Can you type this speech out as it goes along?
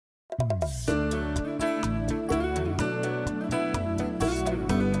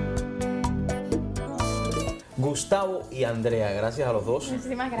Gustavo y Andrea, gracias a los dos.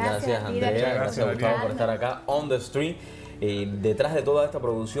 Muchísimas gracias. Gracias Andrea, gracias Gustavo por estar acá on the street. Detrás de toda esta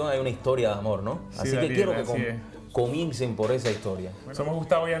producción hay una historia de amor, ¿no? Sí, así Dariel, que quiero que comiencen por esa historia. Bueno, somos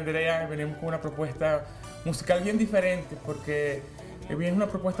Gustavo y Andrea, venimos con una propuesta musical bien diferente porque es una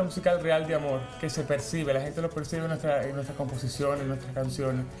propuesta musical real de amor, que se percibe, la gente lo percibe en nuestras composiciones, en nuestras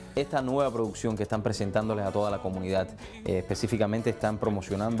canciones. Esta nueva producción que están presentándoles a toda la comunidad, específicamente están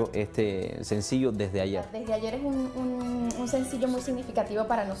promocionando este sencillo Desde Ayer. Desde Ayer es un sencillo muy significativo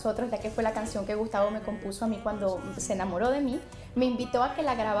para nosotros, ya que fue la canción que Gustavo me compuso a mí cuando se enamoró de mí. Me invitó a que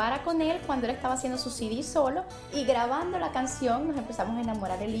la grabara con él cuando él estaba haciendo su CD solo, y grabando la canción nos empezamos a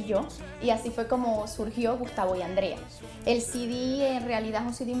enamorar él y yo, y así fue como surgió Gustavo y Andrea. El CD en realidad es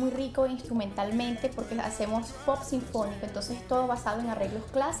un CD muy rico instrumentalmente porque hacemos pop sinfónico, entonces todo basado en arreglos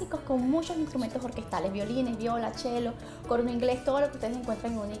clásicos con muchos instrumentos orquestales, violines, viola, cello, corno inglés, todo lo que ustedes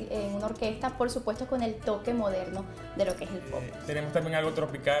encuentran en una orquesta, por supuesto con el toque moderno de lo que es el pop. Tenemos también algo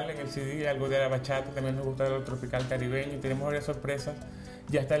tropical en el CD, algo de la bachata, también nos gusta lo tropical caribeño, y tenemos varias sorpresas.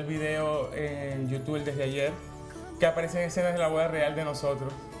 Ya está el video en YouTube Desde Ayer, que aparecen escenas de la boda real de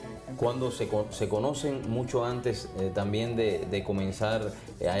nosotros. Cuando se conocen mucho antes también de comenzar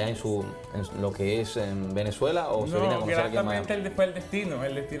allá en lo que es en Venezuela, o se viene a conocer aquí en Miami? Fue el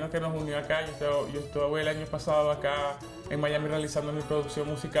destino que nos unió acá. Yo estuve el año pasado acá en Miami realizando mi producción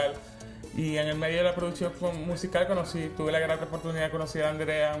musical, y en el medio de la producción musical tuve la gran oportunidad de conocer a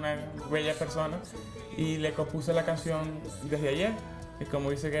Andrea, una bella persona, y le compuse la canción Desde Ayer. Y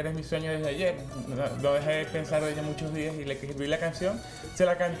como dice que eres mi sueño desde ayer, no dejé de pensar de ella muchos días, y le escribí la canción, se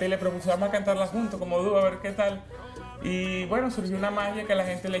la canté y le propuse, vamos a cantarla juntos como dúo, a ver qué tal. Y bueno, surgió una magia que a la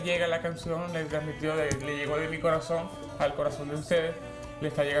gente le llega la canción, le llegó de mi corazón al corazón de ustedes, le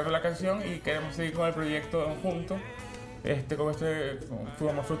está llegando la canción y queremos seguir con el proyecto juntos.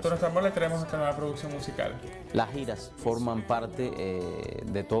 Como fruto de nuestro amor, le traemos esta nueva producción musical. Las giras forman parte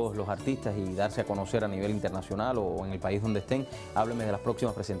de todos los artistas y darse a conocer a nivel internacional o en el país donde estén. Hábleme de las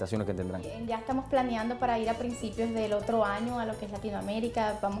próximas presentaciones que tendrán. Ya estamos planeando para ir a principios del otro año a lo que es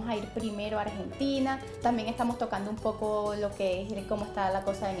Latinoamérica. Vamos a ir primero a Argentina. También estamos tocando un poco lo que es cómo está la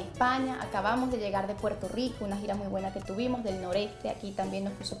cosa en España. Acabamos de llegar de Puerto Rico, una gira muy buena que tuvimos, del noreste. Aquí también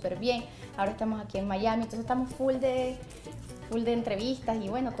nos fue súper bien. Ahora estamos aquí en Miami, entonces estamos full de entrevistas y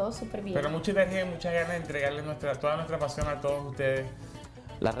bueno, todo súper bien. Pero mucha energía y muchas ganas de entregarle toda nuestra pasión a todos ustedes.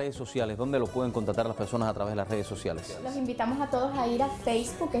 Las redes sociales, ¿dónde lo pueden contactar las personas a través de las redes sociales? Los invitamos a todos a ir a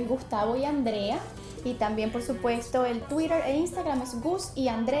Facebook, que es Gustavo y Andrea, y también por supuesto el Twitter e Instagram es Gus y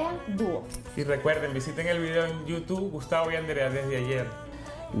Andrea Dúo. Y recuerden, visiten el video en YouTube Gustavo y Andrea Desde Ayer.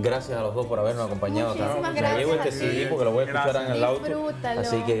 Gracias a los dos por habernos acompañado acá. Gracias. Me llevo este CD porque lo voy a escuchar en el auto. Disfrútalo.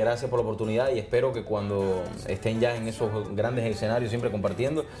 Así que gracias por la oportunidad y espero que cuando estén ya en esos grandes escenarios siempre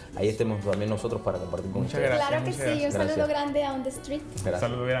compartiendo, ahí estemos también nosotros para compartir con ustedes. Gracias, claro que sí, un saludo grande a On The Street. Un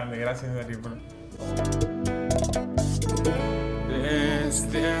saludo grande, gracias Dariel.